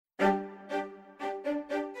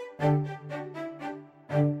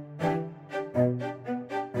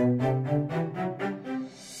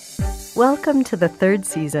Welcome to the third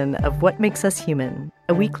season of What Makes Us Human,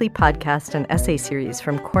 a weekly podcast and essay series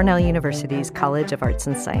from Cornell University's College of Arts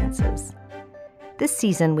and Sciences. This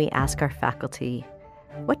season, we ask our faculty,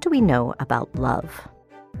 what do we know about love?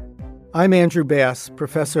 I'm Andrew Bass,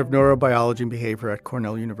 professor of neurobiology and behavior at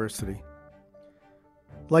Cornell University.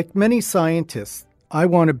 Like many scientists, I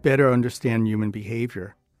want to better understand human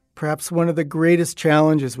behavior. Perhaps one of the greatest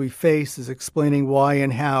challenges we face is explaining why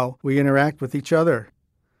and how we interact with each other.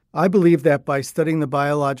 I believe that by studying the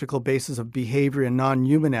biological basis of behavior in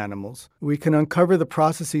non-human animals, we can uncover the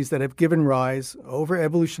processes that have given rise, over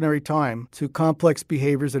evolutionary time, to complex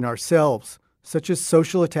behaviors in ourselves, such as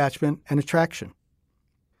social attachment and attraction.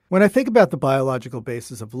 When I think about the biological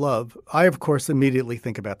basis of love, I of course immediately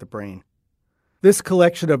think about the brain. This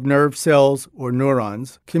collection of nerve cells, or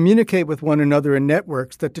neurons, communicate with one another in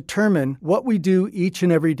networks that determine what we do each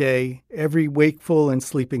and every day, every wakeful and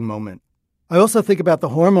sleeping moment. I also think about the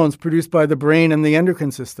hormones produced by the brain and the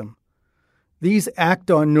endocrine system. These act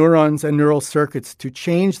on neurons and neural circuits to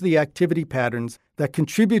change the activity patterns that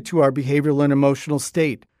contribute to our behavioral and emotional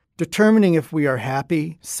state, determining if we are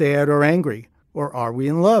happy, sad, or angry, or are we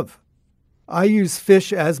in love. I use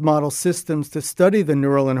fish as model systems to study the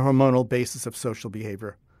neural and hormonal basis of social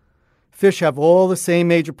behavior. Fish have all the same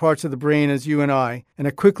major parts of the brain as you and I, and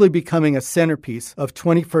are quickly becoming a centerpiece of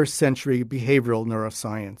 21st century behavioral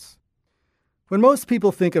neuroscience. When most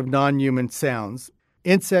people think of non-human sounds,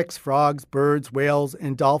 insects, frogs, birds, whales,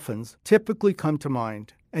 and dolphins typically come to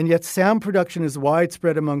mind. And yet sound production is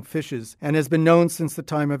widespread among fishes and has been known since the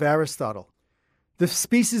time of Aristotle. The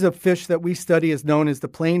species of fish that we study is known as the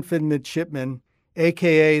plain-fin midshipman,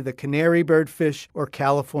 aka the canary bird fish or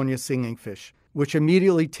California singing fish, which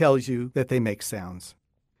immediately tells you that they make sounds.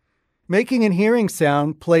 Making and hearing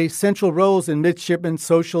sound play central roles in midshipmen's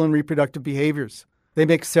social and reproductive behaviors. They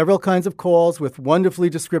make several kinds of calls with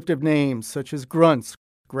wonderfully descriptive names, such as grunts,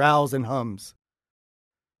 growls, and hums.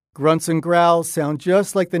 Grunts and growls sound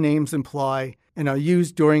just like the names imply and are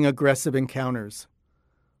used during aggressive encounters.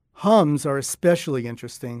 Hums are especially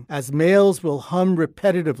interesting, as males will hum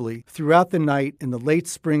repetitively throughout the night in the late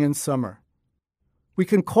spring and summer. We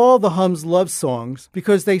can call the hums love songs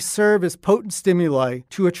because they serve as potent stimuli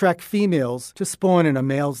to attract females to spawn in a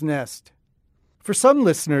male's nest. For some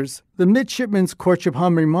listeners, the midshipman's courtship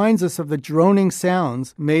hum reminds us of the droning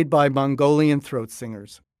sounds made by Mongolian throat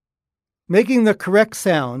singers. Making the correct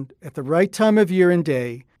sound at the right time of year and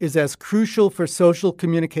day is as crucial for social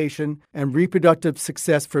communication and reproductive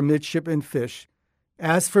success for midshipman fish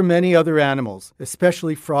as for many other animals,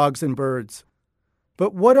 especially frogs and birds.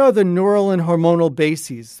 But what are the neural and hormonal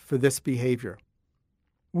bases for this behavior?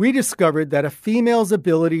 We discovered that a female's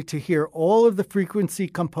ability to hear all of the frequency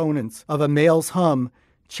components of a male's hum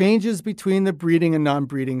changes between the breeding and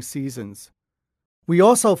non-breeding seasons. We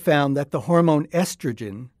also found that the hormone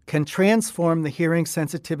estrogen can transform the hearing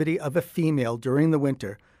sensitivity of a female during the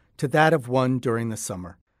winter to that of one during the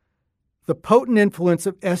summer. The potent influence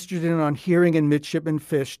of estrogen on hearing in midshipman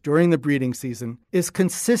fish during the breeding season is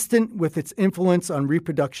consistent with its influence on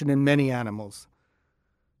reproduction in many animals.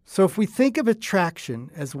 So if we think of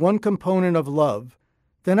attraction as one component of love,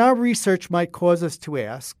 then our research might cause us to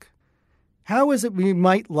ask, how is it we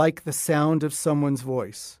might like the sound of someone's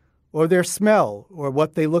voice, or their smell, or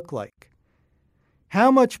what they look like? How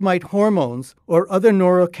much might hormones or other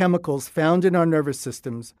neurochemicals found in our nervous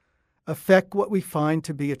systems affect what we find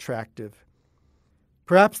to be attractive?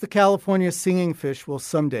 Perhaps the California singing fish will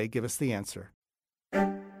someday give us the answer.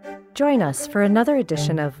 Join us for another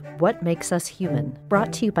edition of What Makes Us Human,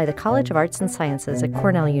 brought to you by the College of Arts and Sciences at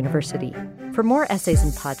Cornell University. For more essays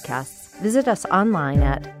and podcasts, visit us online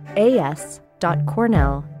at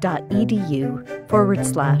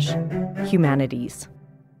as.cornell.edu/humanities.